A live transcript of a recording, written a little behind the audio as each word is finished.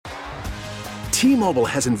T-Mobile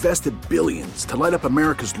has invested billions to light up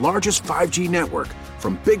America's largest 5G network,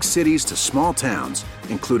 from big cities to small towns,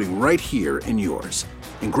 including right here in yours.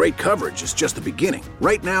 And great coverage is just the beginning.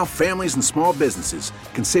 Right now, families and small businesses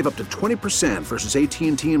can save up to 20% versus AT&T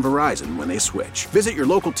and Verizon when they switch. Visit your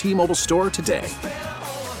local T-Mobile store today.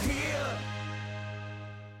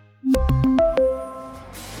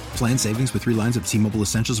 Plan savings with 3 lines of T-Mobile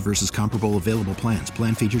Essentials versus comparable available plans.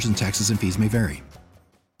 Plan features and taxes and fees may vary.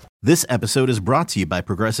 This episode is brought to you by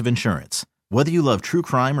Progressive Insurance. Whether you love true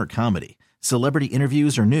crime or comedy, celebrity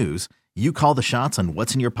interviews or news, you call the shots on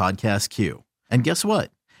what's in your podcast queue. And guess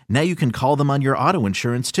what? Now you can call them on your auto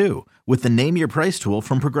insurance too with the Name Your Price tool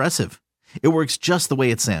from Progressive. It works just the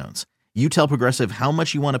way it sounds. You tell Progressive how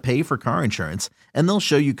much you want to pay for car insurance, and they'll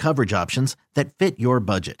show you coverage options that fit your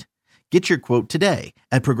budget. Get your quote today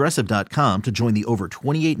at Progressive.com to join the over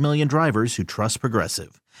 28 million drivers who trust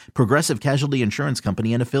Progressive. Progressive Casualty Insurance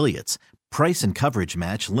Company and Affiliates. Price and coverage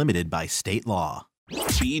match limited by state law.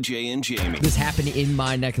 BJ and Jamie. This happened in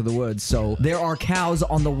my neck of the woods. So there are cows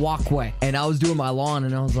on the walkway. And I was doing my lawn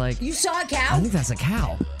and I was like, you saw a cow? I think that's a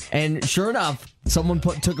cow. And sure enough, someone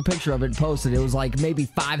took a picture of it and posted it. It was like maybe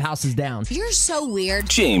 5 houses down. You're so weird.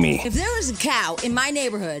 Jamie. If there was a cow in my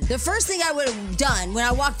neighborhood, the first thing I would have done when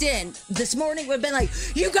I walked in this morning would have been like,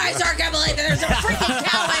 you guys aren't going to believe that there's a freaking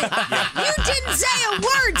cow. You didn't say a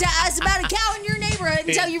word to us about a cow in your neighborhood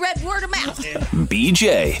until you read word of mouth.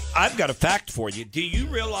 BJ. I've got a fact for you. Do you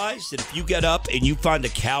realize that if you get up and you find a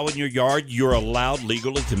cow in your yard, you're allowed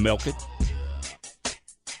legally to milk it?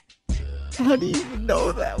 How do you even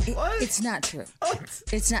know that? What? It's not true.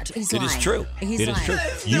 It's not true. He's lying. It is true. He's it lying.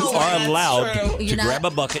 is true. You are allowed to You're not- grab a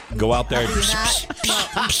bucket, go out there. You're not.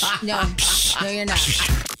 No, you're not.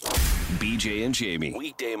 BJ and Jamie.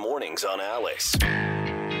 Weekday mornings on Alice.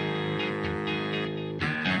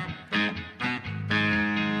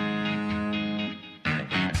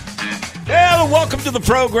 Hello, welcome to the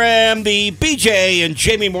program, the BJ and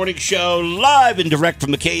Jamie Morning Show, live and direct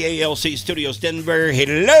from the KALC Studios, Denver.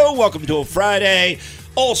 Hello, welcome to a Friday.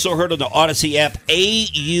 Also heard on the Odyssey app,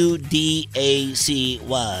 A-U-D-A-C-Y.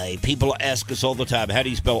 People ask us all the time, how do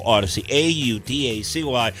you spell Odyssey?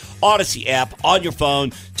 A-U-D-A-C-Y. Odyssey app on your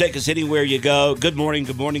phone. Take us anywhere you go. Good morning,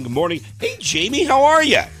 good morning, good morning. Hey, Jamie, how are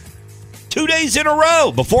you? 2 days in a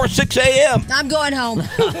row before 6 a.m. I'm going home.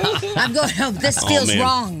 I'm going home. This feels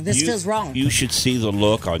wrong. This feels wrong. You should see the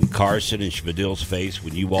look on Carson and Spadil's face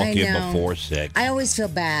when you walk in before 6. I always feel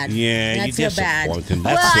bad. Yeah, I you feel bad. disappoint them.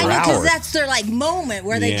 Well, That's I their know, because hour. that's their moment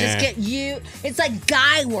where they just get you. It's like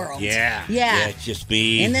Guy World. Yeah. Yeah. It's just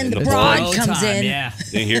me. And then the boys. broad comes in. Yeah.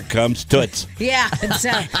 And here comes Toots. Yeah, and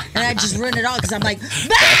I just ruin it all because I'm like,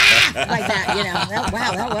 bah! Like that, you know.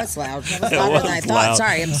 Wow, that was loud. That was louder than I thought. loud.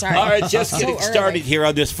 Sorry, I'm sorry. All right, just So getting early. started here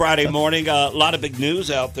on this Friday morning. A lot of big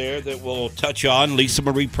news out there that we'll touch on. Lisa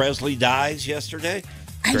Marie Presley dies yesterday.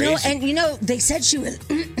 I know, Crazy. and you know, they said she was,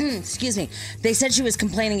 excuse me, they said she was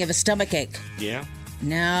complaining of a stomach ache. Yeah.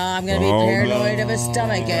 No, I'm going to be paranoid of a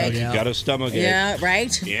stomach ache. You got a stomach ache. Yeah,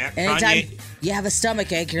 right? Yeah, Anytime Kanye- you have a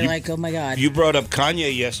stomach ache, you're like, oh my God. You brought up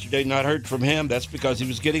Kanye yesterday, not heard from him. That's because he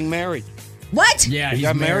was getting married. What? Yeah, He he's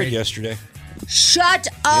got married yesterday. Shut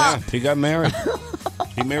up. Yeah, he got married.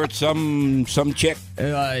 He married some chick.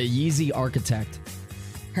 Yeezy Architect.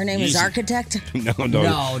 Her name is Yeezy. Architect? No,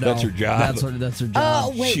 No, that's her job. That's her job.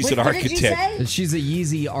 Oh, wait, She's wait, an what did you architect. say? She's a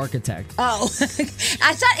Yeezy Architect. Oh,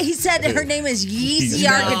 I thought he said her name is Yeezy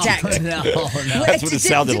Architect. No. That's what it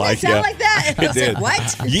sounded like, Did it sound yeah. like that? I was did. like, what?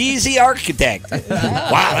 Yeezy Architect.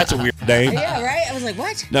 Wow, that's a weird name. Yeah, right? I was like,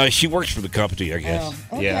 what? No, she works for the company, I guess.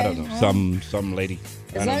 Oh, okay. Yeah, I don't know. Some lady.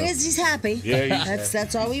 I As don't long know. as he's happy. Yeah, he's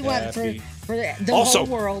That's all we want for happy. the Also, whole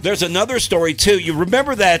world. there's another story too. You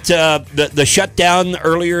remember that the shutdown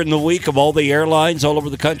earlier in the week of all the airlines all over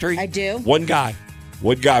the country? I do. One guy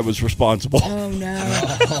was responsible. Oh,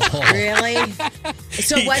 no. Really?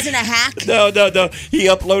 So it wasn't a hack? No. He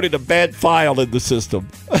uploaded a bad file in the system.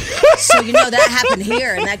 So you know that happened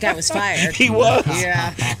here, and that guy was fired. He was.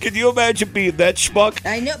 Yeah. Can you imagine being that schmuck?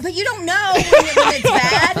 I know, but you don't know when it's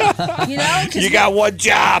bad, you know? 'Cause You got one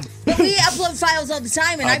job. But we upload files all the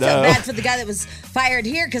time, and I felt know. bad for the guy that was fired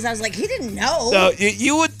here because I was like, he didn't know. No,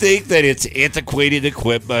 you would think that it's antiquated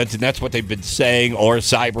equipment, and that's what they've been saying, or a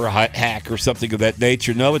cyber hack or something of that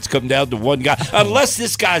nature. No, it's come down to one guy. Unless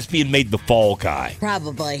this guy's being made the fall guy.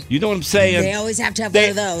 Probably. You know what I'm saying? They always have to have one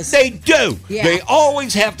of those. They do. Yeah. They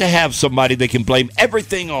always have to have somebody they can blame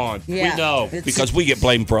everything on. Yeah. We know, It's- because we get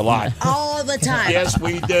blamed for a lot. All the time. Yes,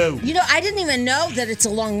 we do. You know, I didn't even know that it's a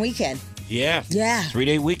long weekend. Yeah. Yeah.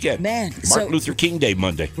 3-day weekend. Man, Martin so- Luther King Day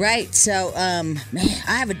Monday. Right. So, man,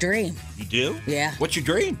 I have a dream You do? Yeah. What's your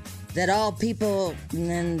dream? that all people and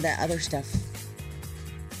then the other stuff.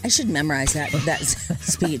 I should memorize that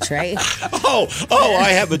speech, right? Oh, I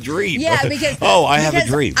have a dream. Yeah, because I have a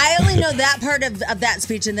dream. I only know that part of that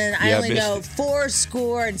speech, and then I Yeah, only know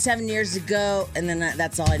 7 years ago, and then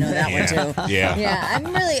that's all I know that one too. Yeah. I'm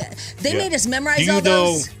really. They made us memorize Do you all know?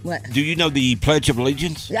 those. What? Do you know the Pledge of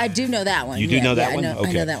Allegiance? I do know that one. You do know that one? I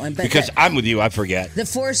know that one. But because I'm with you, I forget. the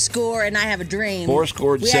 4 and I have a dream.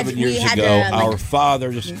 7 years ago, our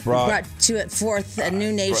fathers brought to it forth a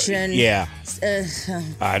new nation. Yeah.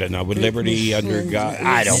 I don't know. With liberty under God.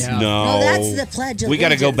 I don't know. No, that's the Pledge of We got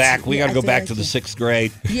to go Allegiance. back. We got to I go feel back like to the it. 6th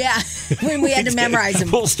grade. Yeah, when we had to memorize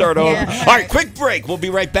them. We'll start over. Yeah. All right, quick break. We'll be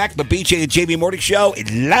right back. The BJ and Jamie Morning Show,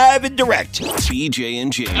 live and direct. BJ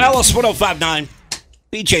and Jamie. Alice 1059.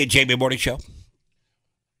 BJ and Jamie Morning Show.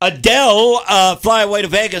 Adele, fly away to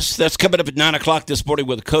Vegas. That's coming up at 9 o'clock this morning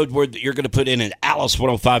with a code word that you're going to put in at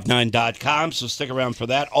alice1059.com. So stick around for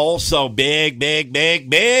that. Also, big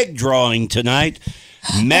drawing tonight.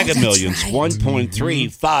 Mega Millions, right.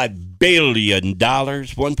 $1.35 billion.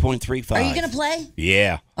 1.35. Are you going to play?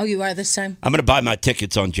 Yeah. Oh, you are this time? I'm going to buy my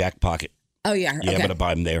tickets on Jack Pocket. Oh, yeah. Yeah, Okay. I'm going to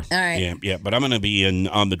buy them there. All right. Yeah, but I'm going to be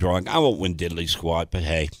on the drawing. I won't win diddly squat, but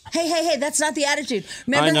hey. Hey, that's not the attitude.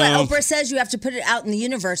 Remember what Oprah says? You have to put it out in the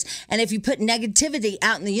universe. And if you put negativity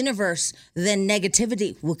out in the universe, then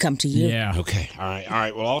negativity will come to you. Yeah. Okay. All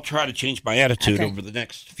right. Well, I'll try to change my attitude Okay. over the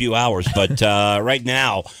next few hours. But right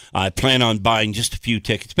now, I plan on buying just a few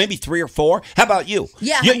tickets, maybe 3 or 4. How about you?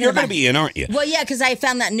 Yeah, You're I'm going gonna to be in, aren't you? Well, yeah, because I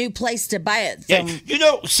found that new place to buy it Yeah. from. You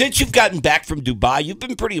know, since you've gotten back from Dubai, you've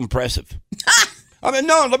been pretty impressive. I mean,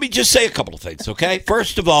 no, let me just say a couple of things, okay?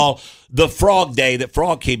 First of all, the Frog Day that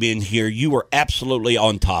Frog came in here, you were absolutely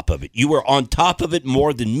on top of it. You were on top of it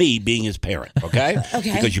more than me being his parent, okay?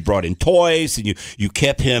 Okay. Because you brought in toys and you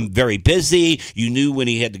kept him very busy. You knew when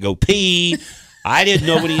he had to go pee. I didn't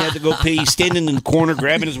know when he had to go pee. Standing in the corner,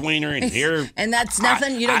 grabbing his wiener, and here. And that's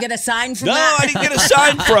nothing? You don't get a sign from No, that? I didn't get a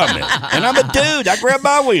sign from it. And I'm a dude. I grab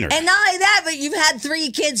my wiener. And not only that, but you've had 3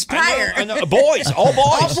 kids prior. I know. Boys, all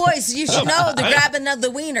boys. All boys, you should know the grabbing of the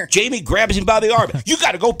wiener. Jamie grabs him by the arm. You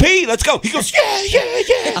got to go pee. Let's go. He goes,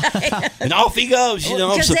 yeah. And off he goes. You know,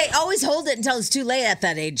 Because so- they always hold it until it's too late at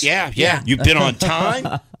that age. yeah. You've been on time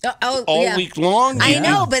all yeah. week long. I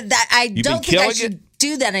know, but that I been don't think I killing should it?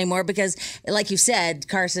 do that anymore because, like you said,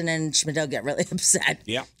 Carson and Schmidl get really upset.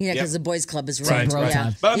 Yeah. You know, Yeah. because the boys' club is running. bro Yeah.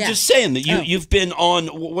 time. But I'm Yeah. just saying that you've been on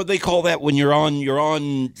what do they call that when you're on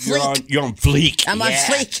fleek. I'm on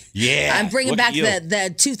fleek. Yeah. I'm bringing Look back at you.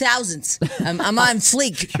 the 2000s. I'm on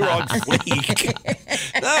fleek. You're on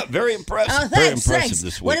fleek. No, very impressive. Oh, very thanks, impressive thanks.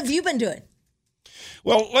 this week. What have you been doing?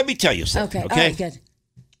 Well, let me tell you something. Okay. All right, good.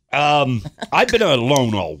 I've been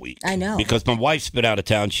alone all week. I know. Because my wife's been out of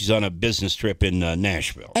town. She's on a business trip in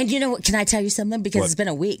Nashville. And you know what? Can I tell you something? Because What? it's been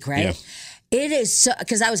a week, right? Yeah. It is so,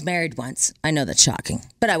 because I was married once. I know that's shocking,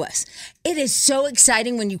 but I was. It is so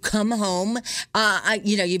exciting when you come home.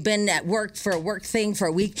 You've been at work for a work thing for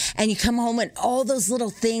a week, and you come home and all those little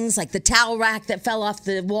things like the towel rack that fell off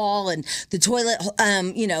the wall and the toilet,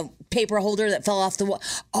 paper holder that fell off the wall.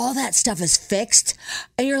 All that stuff is fixed,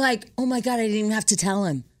 and you're like, oh my God, I didn't even have to tell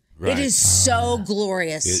him. Right. It is so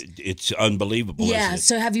glorious. It's unbelievable. Yeah. Isn't it?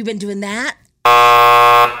 So have you been doing that?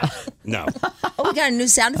 No. Oh, we got a new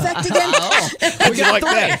sound effect again. How'd you like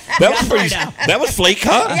that? That was fleek,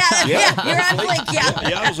 huh? Yeah, you're on fleek, yeah.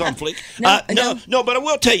 Yeah, I was on fleek. No. No, but I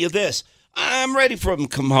will tell you this. I'm ready for him to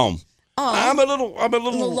come home. I'm a little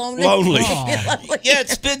lonely. lonely. Lonely. Yeah,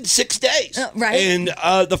 it's been 6 days. Right. And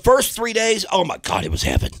the first 3 days, oh my God, it was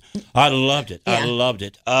heaven. I loved it. I Yeah. loved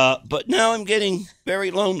it. But now I'm getting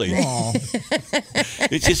very lonely.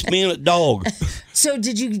 It's just me and a dog. So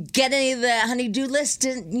did you get any of the honey-do list?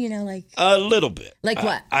 Like A little bit. Like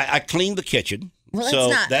what? I cleaned the kitchen. Well, that's so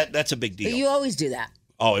not- that's a big deal. you always do that.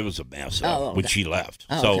 Oh, it was a mess when okay. she left.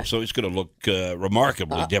 Oh, so okay. so it's going to look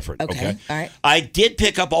remarkably different. okay. All right. I did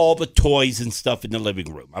pick up all the toys and stuff in the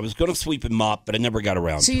living room. I was going to sweep and mop, but I never got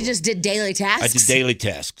around So to you it. just did daily tasks? I did daily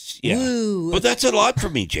tasks. Yeah. Ooh. But that's a lot for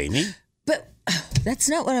me, Jamie. But that's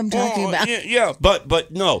not what I'm talking about. Yeah,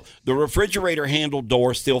 but no, the refrigerator handle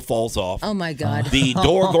door still falls off. Oh my God. The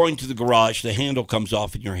door going to the garage, the handle comes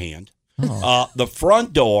off in your hand. The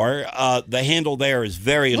front door, the handle there is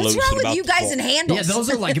very What's loose. wrong and with about you to guys fall. and handles? Yeah,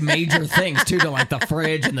 those are like major things too, to like the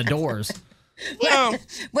fridge and the doors. Well,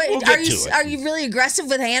 Wait, we'll are get you to it. are you really aggressive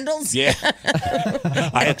with handles? Yeah.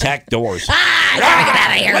 I attack doors. I gotta get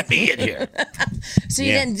out of here. Let me in here. So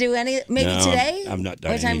you Yeah. didn't do any? Maybe No, today? I'm not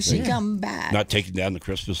done What time anything. she come back? Not taking down the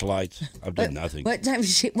Christmas lights. I've done nothing. What time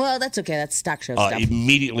she? Well, that's okay. That's stock show stuff.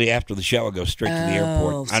 Immediately after the show, I go straight to the Oh,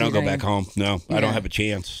 airport. so I don't you go don't back even- home. No, I Yeah. don't have a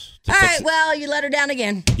chance. All right, well, you let her down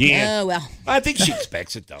again. Yeah. Oh, well. I think she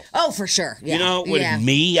expects it, though. Oh, for sure. Yeah. You know, with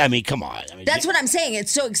me, I mean, come on. I mean, That's what I'm saying.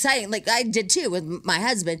 It's so exciting. Like I did too with my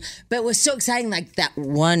husband, but it was so exciting. Like that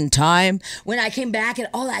one time when I came back and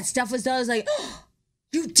all that stuff was done, I was like, oh,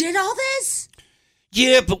 you did all this?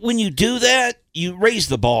 Yeah, but when you do that, you raise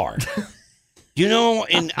the bar. You know,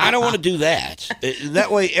 and I don't want to do that. That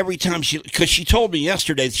way, every time because she told me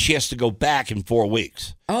yesterday that she has to go back in 4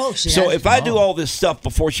 weeks. Oh, so if I do all this stuff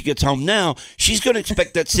before she gets home now, she's going to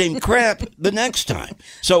expect that same crap the next time.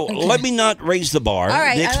 So let me not raise the bar. All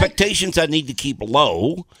right, the expectations I need to keep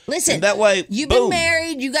low. Listen, and that way, you've boom. been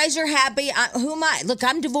married. You guys are happy. Who am I? Look,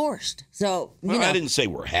 I'm divorced. So, you know. I didn't say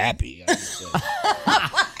we're happy. I just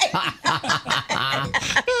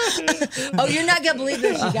said, oh, you're not going to believe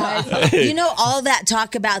this, you guys. You know all that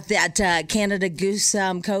talk about that Canada Goose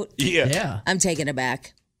coat? yeah. Yeah. I'm taking it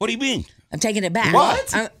back. What do you mean? I'm taking it back.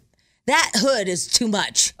 What? That hood is too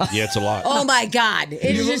much. Yeah, it's a lot. Oh, my God.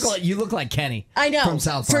 You look like Kenny. I know. From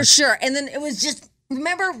South Park. For sure. And then it was just,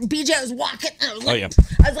 remember BJ was walking? I was like, yeah.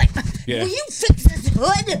 I was like, Yeah. will you fix this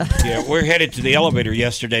hood? Yeah, we're headed to the elevator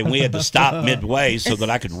yesterday, and we had to stop midway so that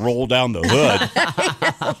I could roll down the hood.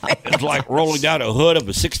 It's like rolling down a hood of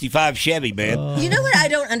a 65 Chevy, man. You know what I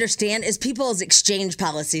don't understand is people's exchange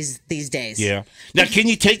policies these days. Yeah. Now, can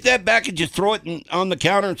you take that back and just throw it on the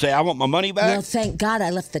counter and say, I want my money back? Well, thank God I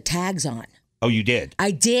left the tags on. Oh, you did?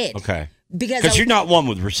 I did. Okay. Because you're not one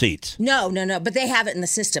with receipts. No, but they have it in the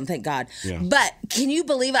system, thank God. Yeah. But can you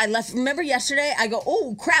believe I left? Remember yesterday? I go,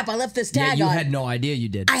 oh crap! I left this tag Yeah, you on. had no idea you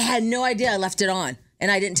did. I had no idea I left it on, and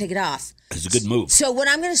I didn't take it off. It's a good move. So what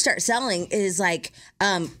I'm going to start selling is like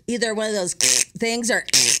either one of those things or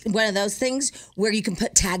one of those things where you can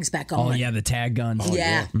put tags back on. Oh, yeah, the tag gun.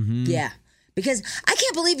 Yeah. Yeah. Because I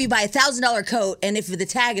can't believe you buy a $1,000 coat and if the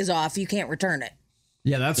tag is off, you can't return it.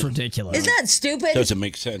 Yeah, that's ridiculous. Isn't that stupid? Doesn't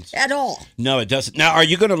make sense. At all. No, it doesn't. Now, are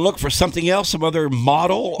you going to look for something else, some other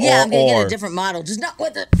model? Yeah, I'm going to or get a different model. Just not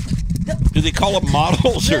with the do they call them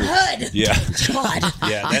models? the or hood. Yeah. God.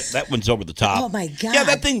 Yeah, that one's over the top. Oh, my God. Yeah,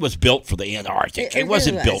 that thing was built for the Antarctic. It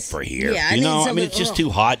wasn't really built was. for here. Yeah, I you need know, I something- mean, it's just too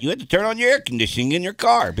hot. You had to turn on your air conditioning in your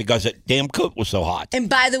car because that damn coat was so hot. And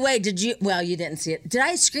by the way, you didn't see it. Did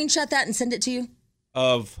I screenshot that and send it to you?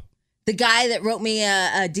 Of? The guy that wrote me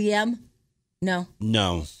a DM? No.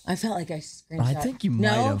 No. I felt like I screenshot. I think you might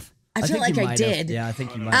No? have. I feel think like you I might did. have. Yeah, I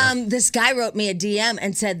think you might have. This guy wrote me a DM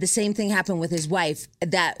and said the same thing happened with his wife,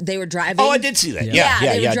 that they were driving. Oh, I did see that. Yeah.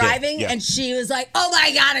 Yeah, they were I did. driving, Yeah. and she was like, "Oh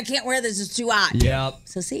my God, I can't wear this; it's too hot." Yep.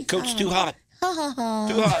 So see, Coat's too hot. Too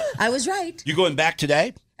hot. I was right. You going back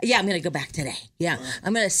today? Yeah, I'm gonna go back today. Yeah,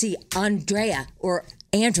 I'm gonna see Andrea or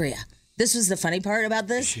Andrea. This was the funny part about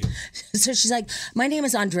this. So she's like, "My name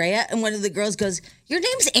is Andrea," and one of the girls goes, "Your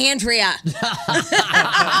name's Andrea."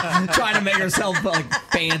 Trying to make herself like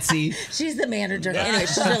fancy. She's the manager. Anyway,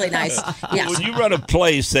 she's really nice. Yeah, When you run a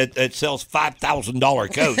place that sells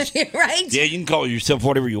 $5,000 coats, right. yeah, you can call yourself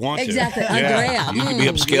whatever you want to. Exactly, Yeah. Andrea. You can be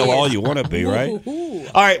upscale all you want to be, right?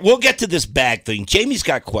 All right, we'll get to this bag thing. Jamie's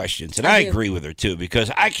got questions, and I agree with her, too,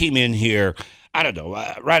 because I came in here, I don't know,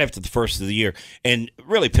 right after the first of the year, and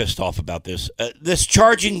really pissed off about this. This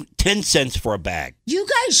charging 10 cents for a bag. You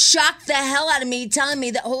guys shocked the hell out of me telling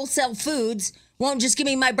me that Wholesale Foods won't just give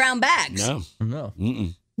me my brown bags. No.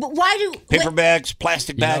 But why do Paper wait, bags,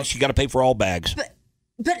 plastic bags, you got to pay for all bags.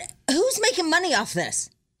 But who's making money off this?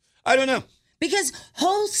 I don't know. Because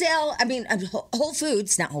Whole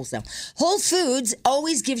Foods, not wholesale. Whole Foods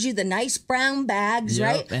always gives you the nice brown bags,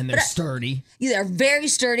 Yep, right? and they're sturdy. They're very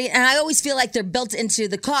sturdy, and I always feel like they're built into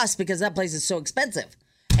the cost because that place is so expensive.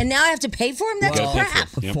 And now I have to pay for them? That's crap.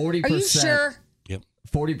 40%. Are you sure? Yep.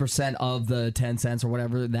 40% of the 10 cents or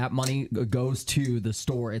whatever, that money goes to the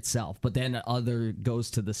store itself, but then other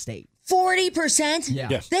goes to the state. 40%? Yeah.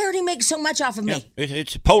 Yeah. They already make so much off of me.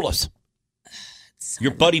 It's Polis.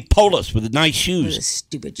 Your buddy Polis with the nice Those shoes.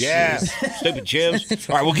 stupid shoes. Yeah, stupid shoes.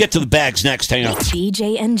 All right, we'll get to the bags next. Hang on.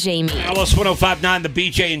 BJ and Jamie. Alice 105.9, the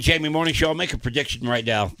BJ and Jamie Morning Show. I'll make a prediction right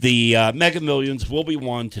now. The Mega Millions will be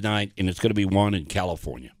won tonight, and it's going to be won in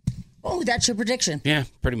California. Oh, that's your prediction. Yeah,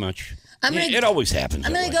 pretty much. I'm gonna- It always happens.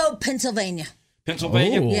 I'm that going to way. go Pennsylvania.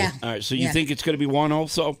 Pennsylvania? Oh. Yeah. All right, so you Yeah. think it's going to be won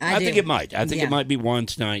also? I think do. it might. I think Yeah. it might be won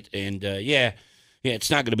tonight. And, yeah, it's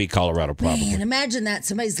not going to be Colorado probably. Man, imagine that.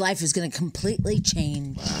 Somebody's life is going to completely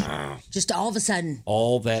change. Just all of a sudden.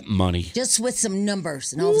 All that money. Just with some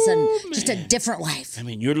numbers. And all of a sudden, just a different life. I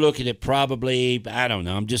mean, you're looking at probably, I don't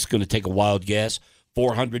know, I'm just going to take a wild guess,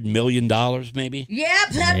 $400 million, maybe. Yep,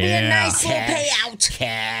 that'd be a nice little payout.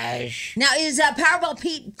 Cash. Now, is Powerball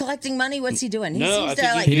Pete collecting money? What's he doing? He No, seems I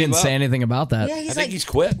think like, He didn't say anything about that. yeah, he's I think like, he's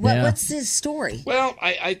quit. Yeah. What's his story? Well,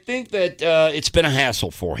 I think that it's been a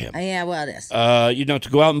hassle for him. Yeah, well, it is. To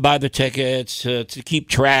go out and buy the tickets, to keep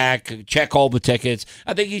track, check all the tickets.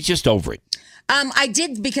 I think he's just over it. I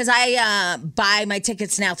did, because I buy my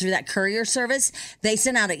tickets now through that courier service. They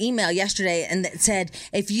sent out an email yesterday and it said,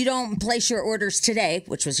 if you don't place your orders today,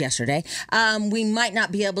 which was yesterday, we might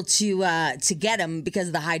not be able to get them because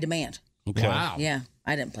of the high demand. Okay. Wow. Yeah,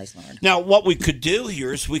 I didn't place my order. Now, what we could do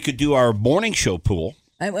here is we could do our morning show pool.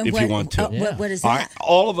 If you want to. What is All that? right,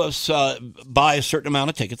 all of us buy a certain amount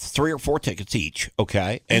of tickets, 3 or 4 tickets each,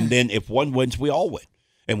 okay? And then if one wins, we all win.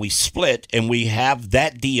 And we split, and we have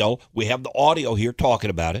that deal. We have the audio here talking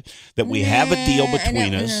about it, that we have a deal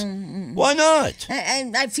between us. Why not?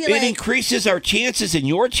 I feel It like increases our chances and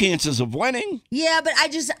your chances of winning. yeah, but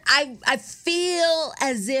I feel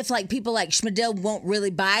as if like people like Schmidl won't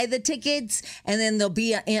really buy the tickets, and then they'll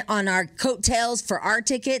be on our coattails for our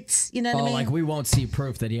tickets. You know what I mean? Like we won't see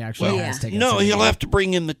proof that he actually has tickets. No, in he'll the have to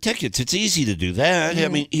bring in the tickets. It's easy to do that. I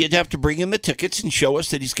mean, he'd have to bring in the tickets and show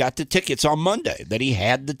us that he's got the tickets on Monday, that he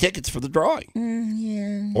had the tickets for the drawing.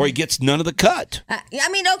 Yeah. Or he gets none of the cut. I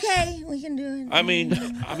mean, okay, we can do it. I'm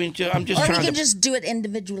just Or we trying can to. just do it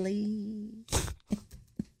individually.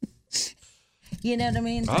 You know what I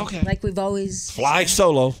mean? Okay. Like we've always. Fly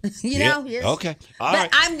solo. You Yeah. know? Yes. Okay. All But right.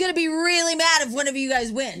 I'm gonna be really mad if one of you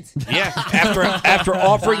guys wins. Yeah. After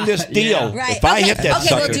offering this deal, Right. if I hit that okay,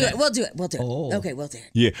 sucker, we'll do it. We'll do it. Oh. Okay, we'll do it.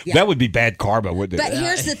 Yeah, that would be bad karma, wouldn't it? But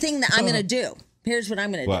here's the thing that I'm gonna do. Here's what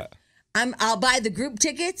I'm gonna What? do. I'll buy the group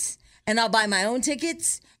tickets and I'll buy my own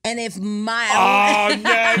tickets. And if my Oh,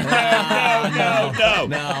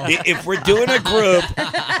 no. If we're doing a group,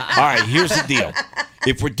 all right, here's the deal.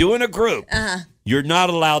 If we're doing a group, you're not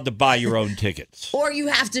allowed to buy your own tickets. or you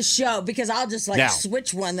have to show, because I'll just like Now.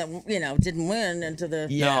 switch one that didn't win into the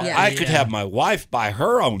I could have my wife buy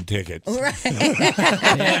her own tickets. Right.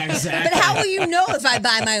 Yeah, exactly. But how will you know if I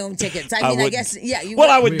buy my own tickets? I wouldn't. guess, you Well, would.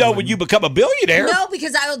 I would know when you become a billionaire. No,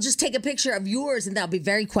 because I will just take a picture of yours and that'll be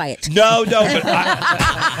very quiet. No,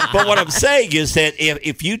 but what I'm saying is that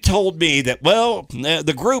if you told me that, well,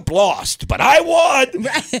 the group lost, but I won,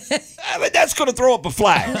 I mean, that's going to throw up a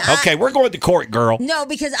flag. Okay, we're going to court, girl. No,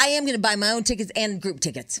 because I am going to buy my own tickets and group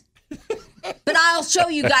tickets. But I'll show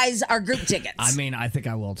you guys our group tickets. I mean, I think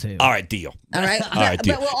I will too. All right, deal. All right? All right,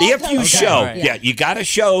 deal. But we'll all If you post- show, Okay. you got to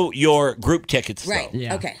show your group tickets, Right. though.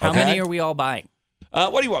 Yeah. Okay. How Okay. many are we all buying?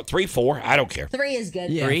 What do you want, 3, 4? I don't care. 3 is good.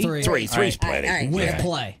 Yeah, Three? three. Three's plenty. All right. With Yeah.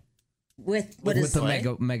 play. With With the play?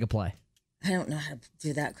 mega play. I don't know how to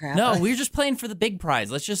do that crap. No, we're just playing for the big prize.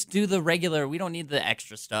 Let's just do the regular. We don't need the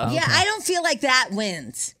extra stuff. Yeah, I don't feel like that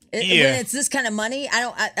wins. Yeah. When it's this kind of money,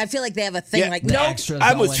 I feel like they have a thing Yeah, like the no. extras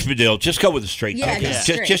I'm with going. Spadil. Just go with a straight Yeah, ticket.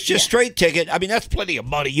 just Just straight, straight ticket. I mean, that's plenty of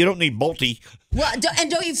money. You don't need multi. Well,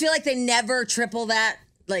 don't you feel like they never triple that?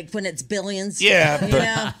 Like when it's billions? Yeah, You but,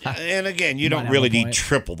 know? and again, you Might don't have really a need point.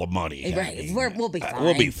 triple the money. Right. We'll be fine.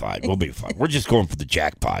 We'll be fine. We'll be fine. We're just going for the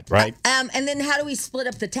jackpot, right? And then how do we split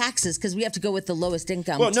up the taxes? Because we have to go with the lowest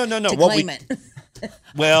income. Well, no. To What claim we- it.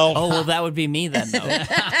 Well, Oh, well, that would be me then, though.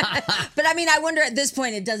 But I mean, I wonder at this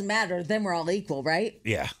point it doesn't matter. Then we're all equal, right?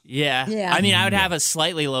 yeah. Yeah. Yeah. I mean, I would have a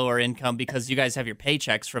slightly lower income because you guys have your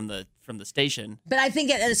paychecks from the station. But I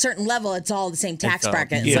think at a certain level, it's all the same tax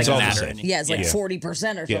bracket. Yeah, It's it's like, all the matter same. any- yeah, it's like Yeah.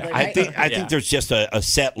 40% or something, Yeah, right? I Yeah. think there's just a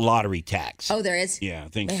set lottery tax. Oh, there is? Yeah, I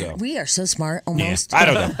think Man, so. we are so smart, Yeah, almost. I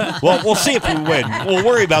don't know. Well, we'll see if we win. We'll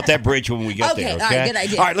worry about that bridge when we get Okay, there. all Okay, right, good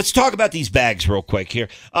idea. All right, let's talk about these bags real quick here.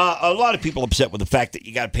 A lot of people upset with the fact that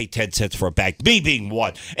you got to pay 10 cents for a bag. Me being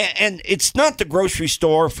one, and it's not the grocery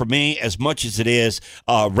store for me as much as it is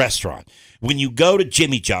a restaurant. When you go to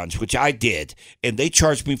Jimmy John's, which I did, and they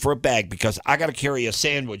charged me for a bag because I got to carry a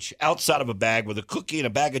sandwich outside of a bag with a cookie and a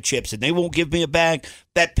bag of chips, and they won't give me a bag,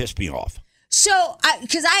 that pissed me off. So,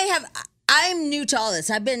 because I'm new to all this.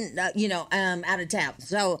 I've been, out of town.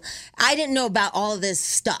 So I didn't know about all of this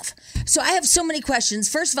stuff. So I have so many questions.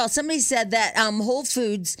 First of all, somebody said that Whole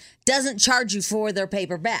Foods doesn't charge you for their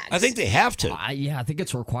paper bags. I think they have to. I think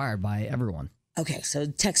it's required by everyone. Okay, so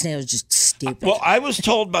Texano is just stupid. Well, I was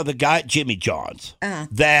told by the guy at Jimmy John's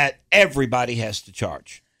that everybody has to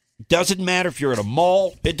charge. Doesn't matter if you're at a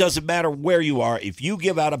mall. It doesn't matter where you are. If you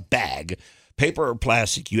give out a bag, paper or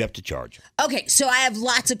plastic, you have to charge. Okay, so I have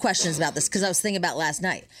lots of questions about this because I was thinking about last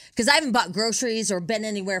night. Because I haven't bought groceries or been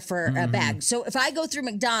anywhere for a bag. So if I go through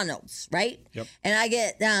McDonald's, right? Yep. And I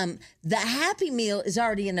get the Happy Meal is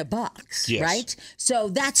already in a box, Yes. right? So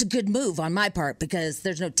that's a good move on my part because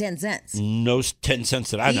there's no 10 cents. No 10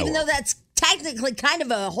 cents that I know Even though of. that's technically kind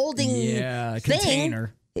of a holding thing.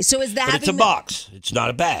 Container. So is that? But it's a box. It's not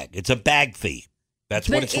a bag. It's a bag fee. That's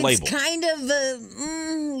what it's labeled. It's kind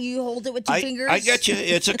of you hold it with two fingers. I get you.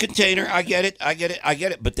 It's a container. I get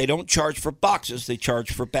it. But they don't charge for boxes. They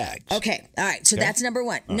charge for bags. Okay. All right. So that's number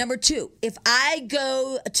one. Number two, if I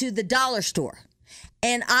go to the dollar store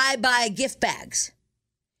and I buy gift bags,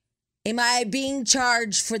 am I being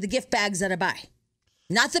charged for the gift bags that I buy?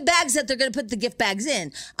 Not the bags that they're going to put the gift bags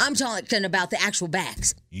in. I'm talking about the actual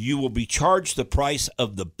bags. You will be charged the price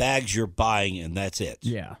of the bags you're buying, and that's it.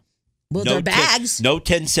 Yeah. Well, they're bags. No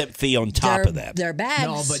 10-cent fee on top of that. They're bags.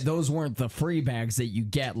 No, but those weren't the free bags that you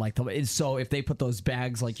get. So if they put those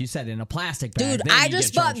bags, like you said, in a plastic bag. Dude, I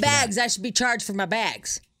just bought bags. I should be charged for my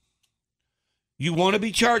bags. You want to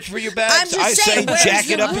be charged for your bags? I'm just saying, I say jack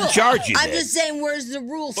it up and charge you. I'm just saying, where's the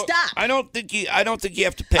rule stop? I don't think you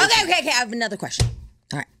have to pay. Okay. I have another question.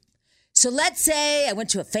 All right. So let's say I went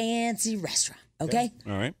to a fancy restaurant. Okay.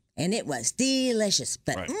 All right. And it was delicious,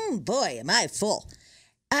 but Right. Boy, am I full.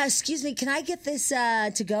 Excuse me, can I get this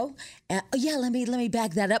to go? Yeah, let me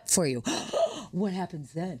bag that up for you. What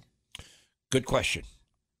happens then? Good question.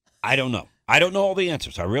 I don't know. I don't know all the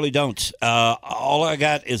answers. I really don't. All I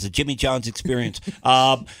got is a Jimmy John's experience.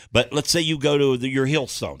 But let's say you go to your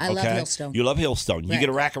Hillstone. I love Hillstone. You love Hillstone. You Right. get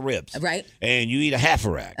a rack of ribs. Right. And you eat a half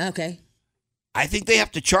a rack. Okay. I think they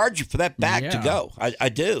have to charge you for that bag to go. I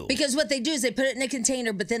do. Because what they do is they put it in a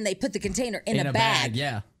container, but then they put the container in a bag.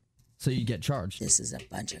 Yeah. So you get charged. This is a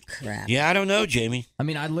bunch of crap. Yeah, I don't know, Jamie. I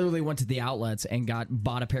mean, I literally went to the outlets and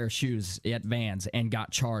bought a pair of shoes at Vans and got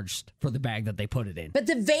charged for the bag that they put it in. But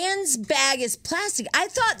the Vans bag is plastic. I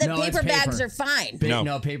thought that paper bags are fine.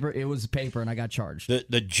 No, paper. It was paper, and I got charged.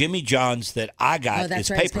 The Jimmy John's that I got that's is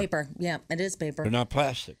right, paper. it's paper. Yeah, it is paper. They're not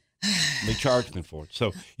plastic. They charge me for it.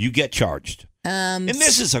 So you get charged. And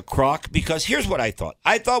this is a crock because here's what I thought.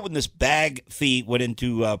 I thought when this bag fee went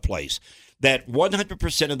into place that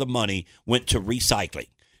 100% of the money went to recycling,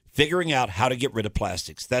 figuring out how to get rid of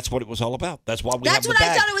plastics. That's what it was all about. That's why we have the bag. That's what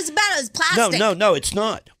I thought it was about. It was plastic. No, it's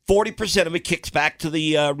not. 40% of it kicks back to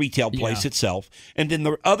the retail place itself, and then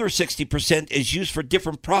the other 60% is used for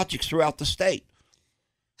different projects throughout the state.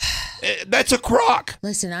 That's a crock.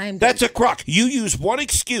 Listen, That's a crock. You use one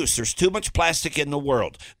excuse. There's too much plastic in the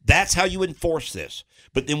world. That's how you enforce this.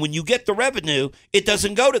 But then when you get the revenue, it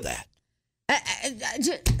doesn't go to that.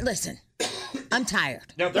 Listen, I'm tired.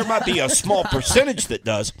 Now, there might be a small percentage that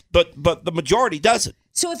does, but the majority doesn't.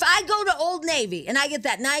 So if I go to Old Navy and I get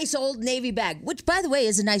that nice Old Navy bag, which, by the way,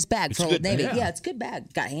 is a nice bag for Old Navy. Yeah, it's a good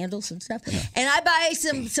bag. Got handles and stuff. Yeah. And I buy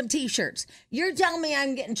some T-shirts. You're telling me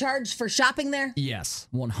I'm getting charged for shopping there? Yes,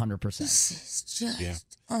 100%. This is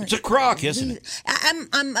just... It's a crock, isn't it?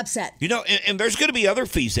 I'm upset. You know, and there's going to be other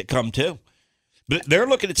fees that come, too. But they're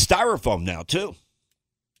looking at styrofoam now, too.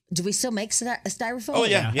 Do we still make styrofoam? Oh,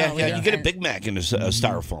 yeah. You get a Big Mac in a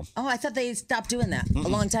styrofoam. Oh, I thought they stopped doing that a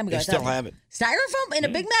long time ago. They still have it. Styrofoam in a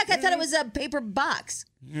Big Mac? I thought it was a paper box.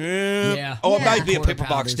 Yeah. Oh, it might be a paper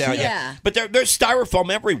box now, yeah. But there's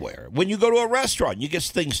styrofoam everywhere. When you go to a restaurant, you get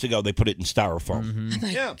things to go, they put it in styrofoam. Oh,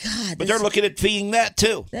 my God. But they're looking at feeing that,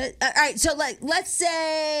 too. All right, so let's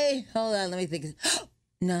say... Hold on, let me think.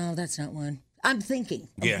 No, that's not one. I'm thinking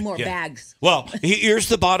of more bags. Well, here's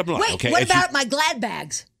the bottom line. Wait, okay? what about my Glad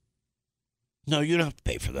bags? No, you don't have to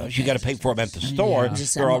pay for those. You got to pay for them at the store.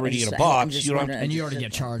 They're already in a box. You don't have to, and you already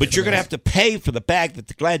get charged. But you're going to have to pay for the bag that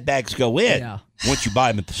the Glad bags go in once you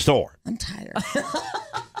buy them at the store. I'm tired.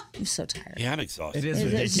 I'm so tired. Yeah, I'm exhausted. It is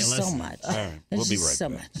ridiculous. It's just so much. All right, we'll be right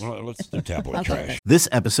back. Well, let's do tabloid trash. This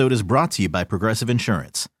episode is brought to you by Progressive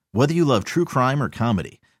Insurance. Whether you love true crime or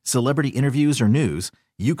comedy, celebrity interviews or news,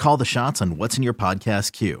 you call the shots on what's in your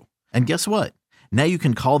podcast queue. And guess what? Now you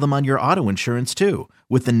can call them on your auto insurance too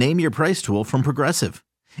with the Name Your Price tool from Progressive.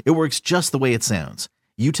 It works just the way it sounds.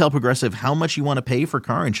 You tell Progressive how much you want to pay for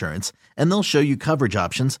car insurance, and they'll show you coverage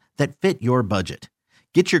options that fit your budget.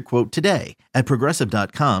 Get your quote today at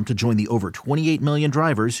Progressive.com to join the over 28 million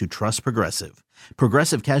drivers who trust Progressive.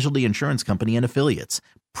 Progressive Casualty Insurance Company and Affiliates.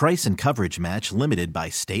 Price and coverage match limited by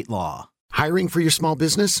state law. Hiring for your small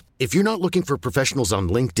business? If you're not looking for professionals on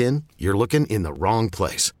LinkedIn, you're looking in the wrong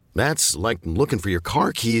place. That's like looking for your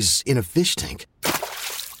car keys in a fish tank.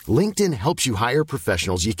 LinkedIn helps you hire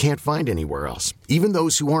professionals you can't find anywhere else, even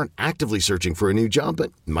those who aren't actively searching for a new job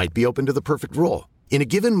but might be open to the perfect role. In a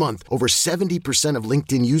given month, over 70% of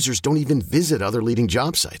LinkedIn users don't even visit other leading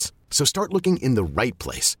job sites. So start looking in the right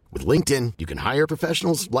place. With LinkedIn, you can hire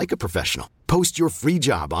professionals like a professional. Post your free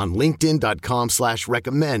job on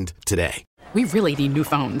linkedin.com/recommend today. We really need new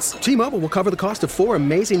phones. T-Mobile will cover the cost of 4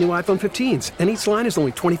 amazing new iPhone 15s, and each line is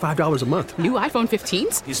only $25 a month. New iPhone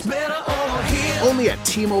 15s? It's better over here. Only at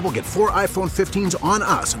T-Mobile, get 4 iPhone 15s on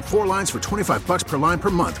us and 4 lines for $25 per line per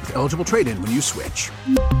month with eligible trade-in when you switch.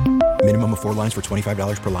 Minimum of 4 lines for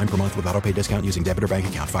 $25 per line per month with autopay discount using debit or bank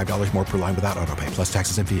account. $5 more per line without autopay, plus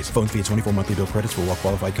taxes and fees. Phone fee at 24 monthly bill credits for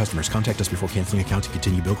well-qualified customers. Contact us before canceling account to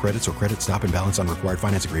continue bill credits or credit stop and balance on required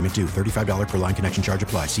finance agreement due. $35 per line connection charge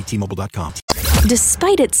applies. See T-Mobile.com.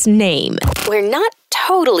 Despite its name, we're not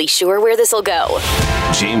totally sure where this will go.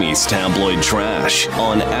 Jamie's Tabloid Trash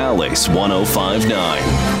on Alice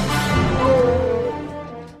 105.9.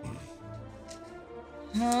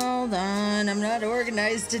 Hold on, I'm not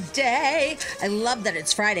organized today. I love that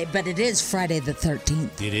it's Friday, but it is Friday the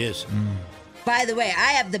 13th. It is. By the way,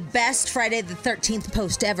 I have the best Friday the 13th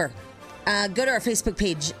post ever. Go to our Facebook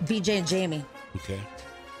page, BJ and Jamie. Okay.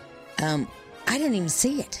 I didn't even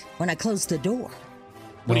see it when I closed the door.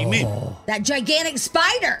 What do you mean? That gigantic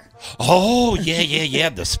spider. Oh, yeah,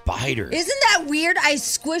 the spider. Isn't that weird? I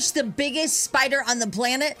squished the biggest spider on the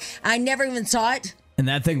planet. I never even saw it. And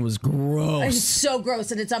that thing was gross. It's so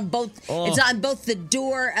gross, and it's on both. It's on both the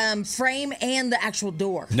door frame and the actual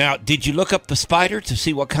door. Now, did you look up the spider to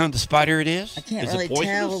see what kind of spider it is? I can't Is really it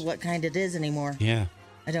poisonous? tell what kind it is anymore. Yeah.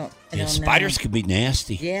 I don't Spiders know. can be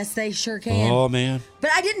nasty. Yes, they sure can. Oh, man.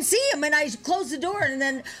 But I didn't see him, and I closed the door, and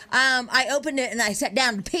then I opened it, and I sat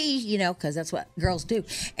down to pee, because that's what girls do.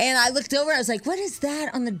 And I looked over, and I was like, what is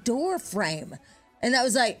that on the door frame? And I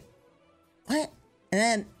was like, what? And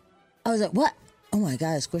then I was like, what? Oh, my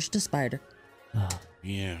God, I squished a spider.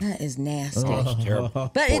 Yeah. That is nasty. That's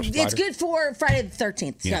terrible. But Poor it's spider. good for Friday the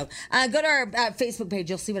 13th. Yeah. So go to our Facebook page.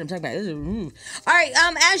 You'll see what I'm talking about. Ooh. All right.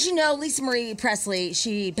 As you know, Lisa Marie Presley,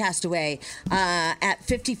 she passed away at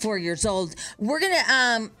 54 years old. We're going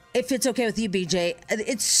to, if it's okay with you, BJ,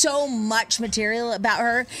 it's so much material about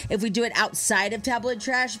her if we do it outside of Tabloid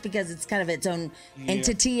Trash because it's kind of its own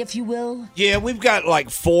entity, if you will. Yeah, we've got like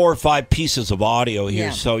 4 or 5 pieces of audio here.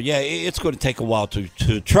 Yeah. So, it's going to take a while to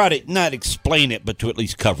try to not explain it, but to at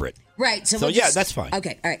least cover it. Right. So we'll that's fine.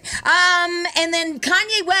 Okay. All right. And then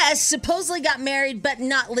Kanye West supposedly got married, but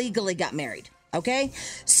not legally got married. Okay,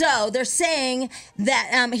 so they're saying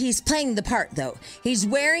that he's playing the part, though. He's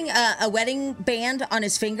wearing a wedding band on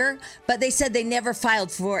his finger, but they said they never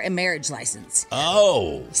filed for a marriage license.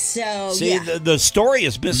 Oh. So, see, the story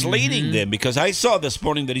is misleading then because I saw this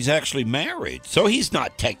morning that he's actually married. So he's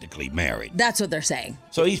not technically married. That's what they're saying.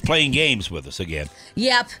 So he's playing games with us again.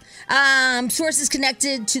 Yep. Sources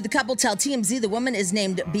connected to the couple tell TMZ the woman is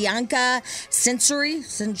named Bianca Sensory.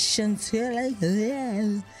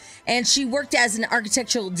 And she worked as an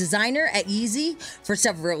architectural designer at Yeezy for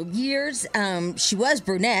several years. She was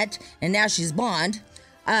brunette, and now she's blonde.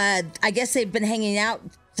 I guess they've been hanging out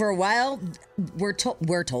for a while. They're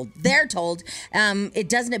told. It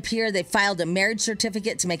doesn't appear they filed a marriage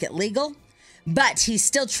certificate to make it legal. But he's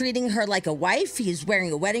still treating her like a wife. He's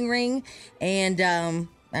wearing a wedding ring. And I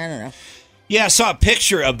don't know. Yeah, I saw a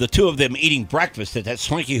picture of the two of them eating breakfast at that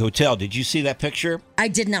swanky hotel. Did you see that picture? I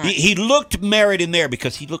did not. He looked married in there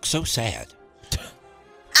because he looked so sad.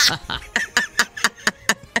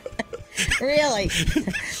 Really?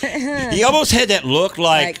 He almost had that look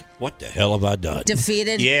like, what the hell have I done?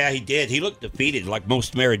 Defeated? Yeah, he did. He looked defeated like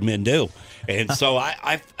most married men do. And so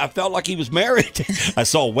I felt like he was married. I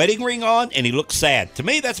saw a wedding ring on, and he looked sad. To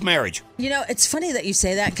me, that's marriage. It's funny that you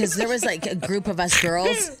say that because there was like a group of us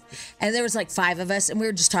girls, and there was like 5 of us, and we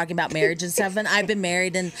were just talking about marriage and stuff. And I've been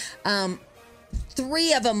married, and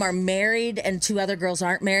 3 of them are married, and 2 other girls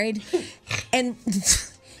aren't married. And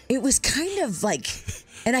it was kind of like,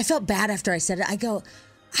 and I felt bad after I said it. I go,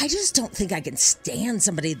 I just don't think I can stand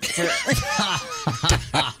somebody for.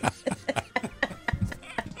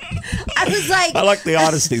 I was like, I like the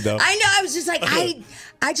honesty, though. I know. I was just like,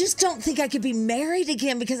 I just don't think I could be married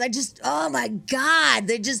again because oh my God,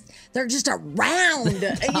 they're just around, All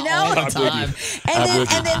the time.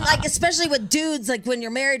 And then like, especially with dudes, like when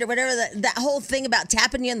you're married or whatever, that whole thing about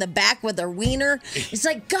tapping you in the back with their wiener, it's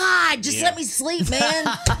like, God, just let me sleep, man.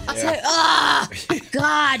 It's like,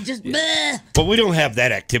 God, just bleh. But we don't have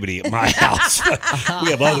that activity at my house.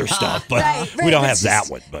 We have other stuff, but we don't have that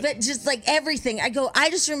one. But just like everything, I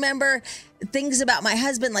just remember things about my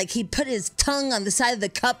husband, like he put his tongue on the side of the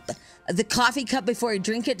cup, the coffee cup before he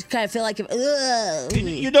drink it to kind of feel like, ugh.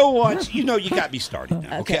 You know what? You got me started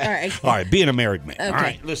now, okay? All right, being a married man. Okay. All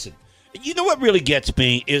right, listen. You know what really gets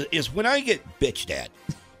me is when I get bitched at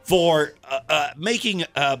for making,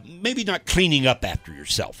 maybe not cleaning up after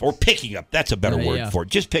yourself or picking up. That's a better word for it.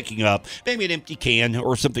 Just picking up maybe an empty can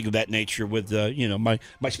or something of that nature with, my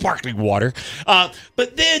sparkling water.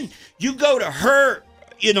 But then you go to her,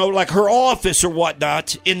 like her office or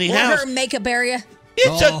whatnot in the house. Her makeup area.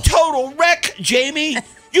 It's a total wreck, Jamie.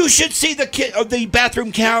 You should see the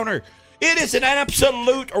bathroom counter. It is an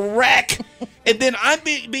absolute wreck. And then I'm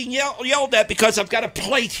being yelled at because I've got a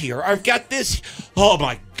plate here. I've got this. Oh,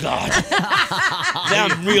 my God. Now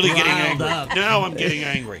I'm really getting angry. Now I'm getting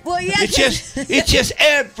angry. Well, yeah. It's just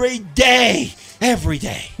every day. Every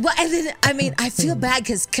day. Well, and then, I feel bad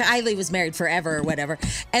because Kylie was married forever or whatever.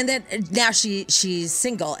 And then now she's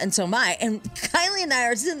single, and so am I. And Kylie and I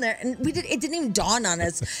are sitting there, and it didn't even dawn on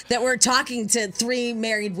us that we're talking to 3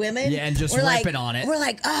 married women. Yeah, and just we're ripping on it. We're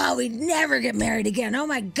like, oh, we'd never get married again. Oh,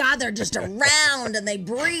 my God, they're just around, and they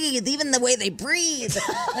breathe. Even the way they breathe,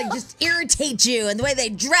 just irritate you. And the way they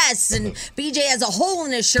dress. And BJ has a hole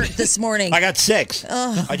in his shirt this morning. I got 6.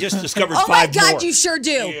 I just discovered 5 more. Oh, my God, you sure do.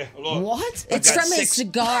 Yeah, look. What? It's from his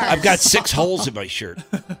cigar. I've got 6 holes in my shirt.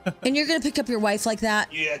 And you're going to pick up your wife like that?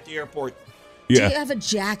 Yeah, at the airport. Do you have a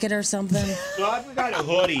jacket or something? No, I've got a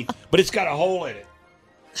hoodie, but it's got a hole in it.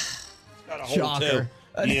 It's got a hole, too.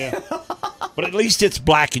 Yeah. But at least it's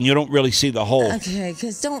black and you don't really see the hole. Okay,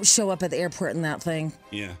 because don't show up at the airport in that thing.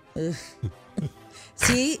 Yeah.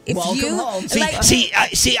 See, if Welcome home.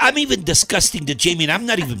 See, I'm even disgusting to Jamie, and I'm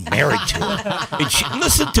not even married to her. And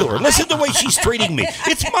listen to her. Listen to the way she's treating me.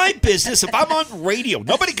 It's my business. If I'm on radio,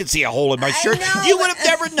 nobody can see a hole in my shirt. You would have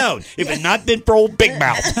never known if it had not been for old Big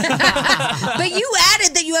Mouth. But you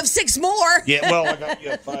added that you have 6 more. Yeah, well, I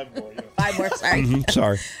got 5 more. Yeah. 5 more, sorry.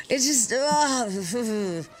 Sorry. It's just,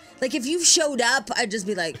 like if you showed up, I'd just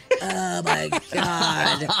be like, oh my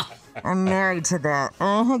God. I'm married to that.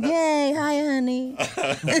 Oh, yay. Hi, honey.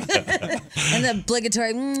 And the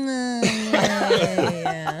obligatory,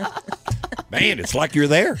 yeah. Man, it's like you're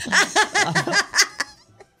there.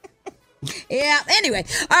 Yeah. Anyway.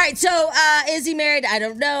 All right. So, is he married? I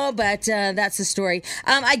don't know, but that's the story.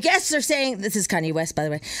 I guess they're saying this is Kanye West, by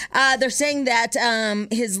the way. They're saying that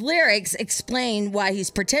his lyrics explain why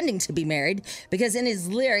he's pretending to be married, because in his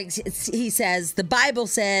lyrics he says the Bible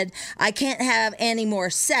said I can't have any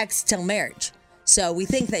more sex till marriage. So we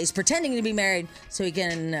think that he's pretending to be married so he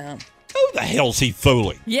can. Who the hell's he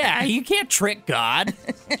fooling? Yeah, you can't trick God.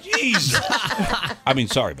 Jesus. I mean,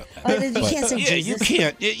 sorry about that. You can't say Jesus.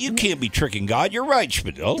 You can't be tricking God. You're right,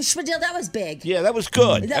 Spadil. Spadil, that was big. Yeah, that was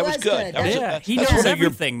good. That was good. He knows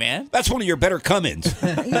everything, man. That's one of your better come-ins.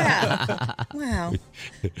 Yeah. Wow.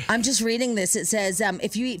 I'm just reading this. It says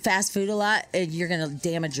if you eat fast food a lot, you're going to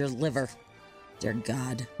damage your liver. Dear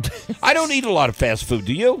God. I don't eat a lot of fast food.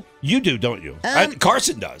 Do you? You do, don't you?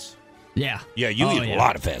 Carson does. Yeah. Yeah, you eat a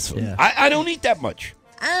lot of fast food. Yeah. I don't eat that much.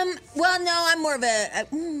 Well, no, I'm more of a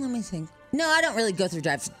let me think. No, I don't really go through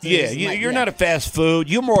drive-thrus. Yeah, you're not a fast food.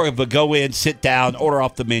 You're more of a go in, sit down, order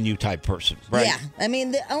off the menu type person, right? Yeah. I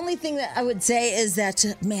mean, the only thing that I would say is that,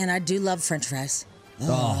 man, I do love French fries.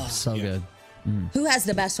 Oh, so good. Who has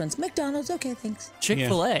the best ones? McDonald's. Okay, thanks.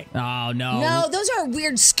 Chick-fil-A. Oh, no. No, those are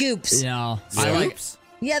weird scoops. No. Scoops?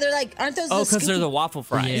 Yeah, they're like, aren't those Oh, because they're the waffle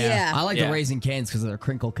fries. Yeah. I like the Raisin Canes because they're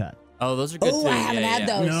crinkle cut. Oh, those are good too. I haven't had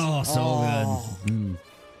those. No, so good.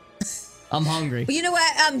 I'm hungry. But you know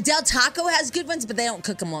what? Del Taco has good ones, but they don't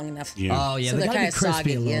cook them long enough. Yeah. Oh, yeah. So They they're gotta kind be of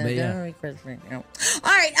crispy soggy. a little bit, yeah. Very crispy. All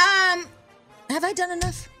right. Have I done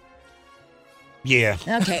enough? Yeah. Okay.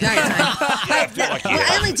 All right. Fine. I feel like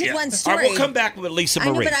I only did one story. All right, we'll come back with Lisa Marie.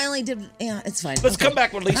 I know, but I only did. Yeah, it's fine. Let's come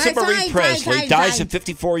back with Lisa Marie Presley. Dies at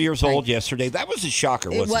 54 years old yesterday. That was a shocker,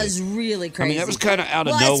 wasn't it? It was really crazy. I mean, that was kind of out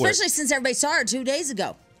of nowhere. Especially since everybody saw her 2 days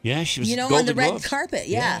ago. Yeah, she was on the Golden red Glove. carpet.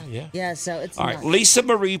 Yeah, so it's all right. Lisa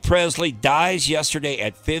Marie Presley dies yesterday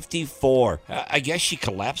at 54. I guess she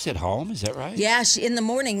collapsed at home. Is that right? Yeah, in the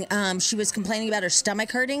morning, she was complaining about her stomach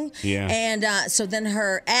hurting. Yeah. And so then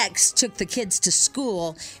her ex took the kids to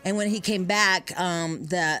school, and when he came back,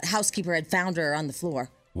 the housekeeper had found her on the floor.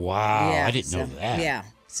 Wow, Yeah, I didn't know that. Yeah.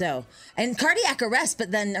 So, and cardiac arrest, but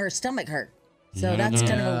then her stomach hurt. So that's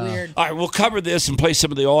kind of a weird. All right, we'll cover this and play some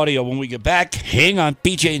of the audio when we get back. Hang on,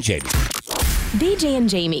 BJ and Jamie. BJ and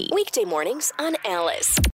Jamie, weekday mornings on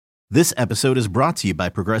Alice. This episode is brought to you by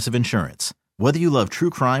Progressive Insurance. Whether you love true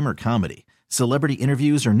crime or comedy, celebrity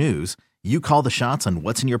interviews or news, you call the shots on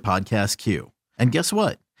what's in your podcast queue. And guess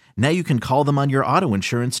what? Now you can call them on your auto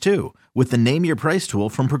insurance too with the Name Your Price tool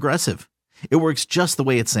from Progressive. It works just the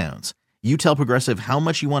way it sounds. You tell Progressive how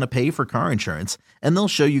much you want to pay for car insurance, and they'll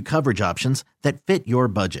show you coverage options that fit your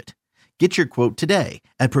budget. Get your quote today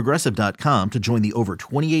at Progressive.com to join the over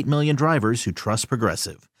 28 million drivers who trust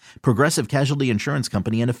Progressive. Progressive Casualty Insurance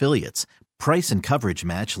Company and Affiliates. Price and coverage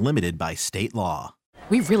match limited by state law.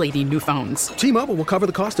 We really need new phones. T-Mobile will cover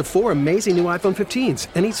the cost of 4 amazing new iPhone 15s,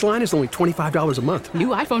 and each line is only $25 a month. New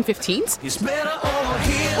iPhone 15s? It's better over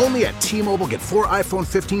here. Only at T-Mobile, get 4 iPhone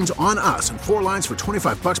 15s on us and 4 lines for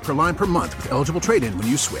 $25 per line per month with eligible trade-in when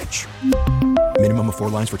you switch. Minimum of 4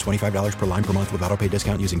 lines for $25 per line per month with autopay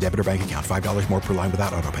discount using debit or bank account. $5 more per line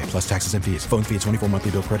without autopay, plus taxes and fees. Phone fee at 24 monthly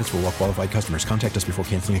bill credits for well-qualified customers. Contact us before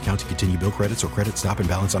canceling account to continue bill credits or credit stop and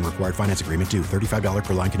balance on required finance agreement due. $35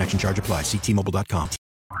 per line connection charge applies. See T-Mobile.com.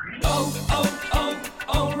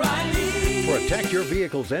 O'Reilly. Protect your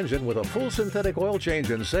vehicle's engine with a full synthetic oil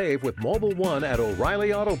change and save with Mobil 1 at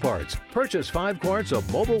O'Reilly Auto Parts. Purchase 5 quarts of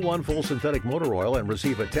Mobil 1 full synthetic motor oil and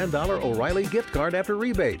receive a $10 O'Reilly gift card after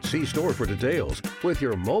rebate. See store for details. With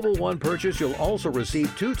your Mobil 1 purchase, you'll also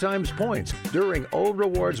receive 2 times points during O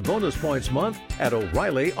Rewards Bonus Points Month at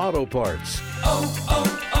O'Reilly Auto Parts.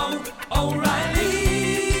 O'Reilly.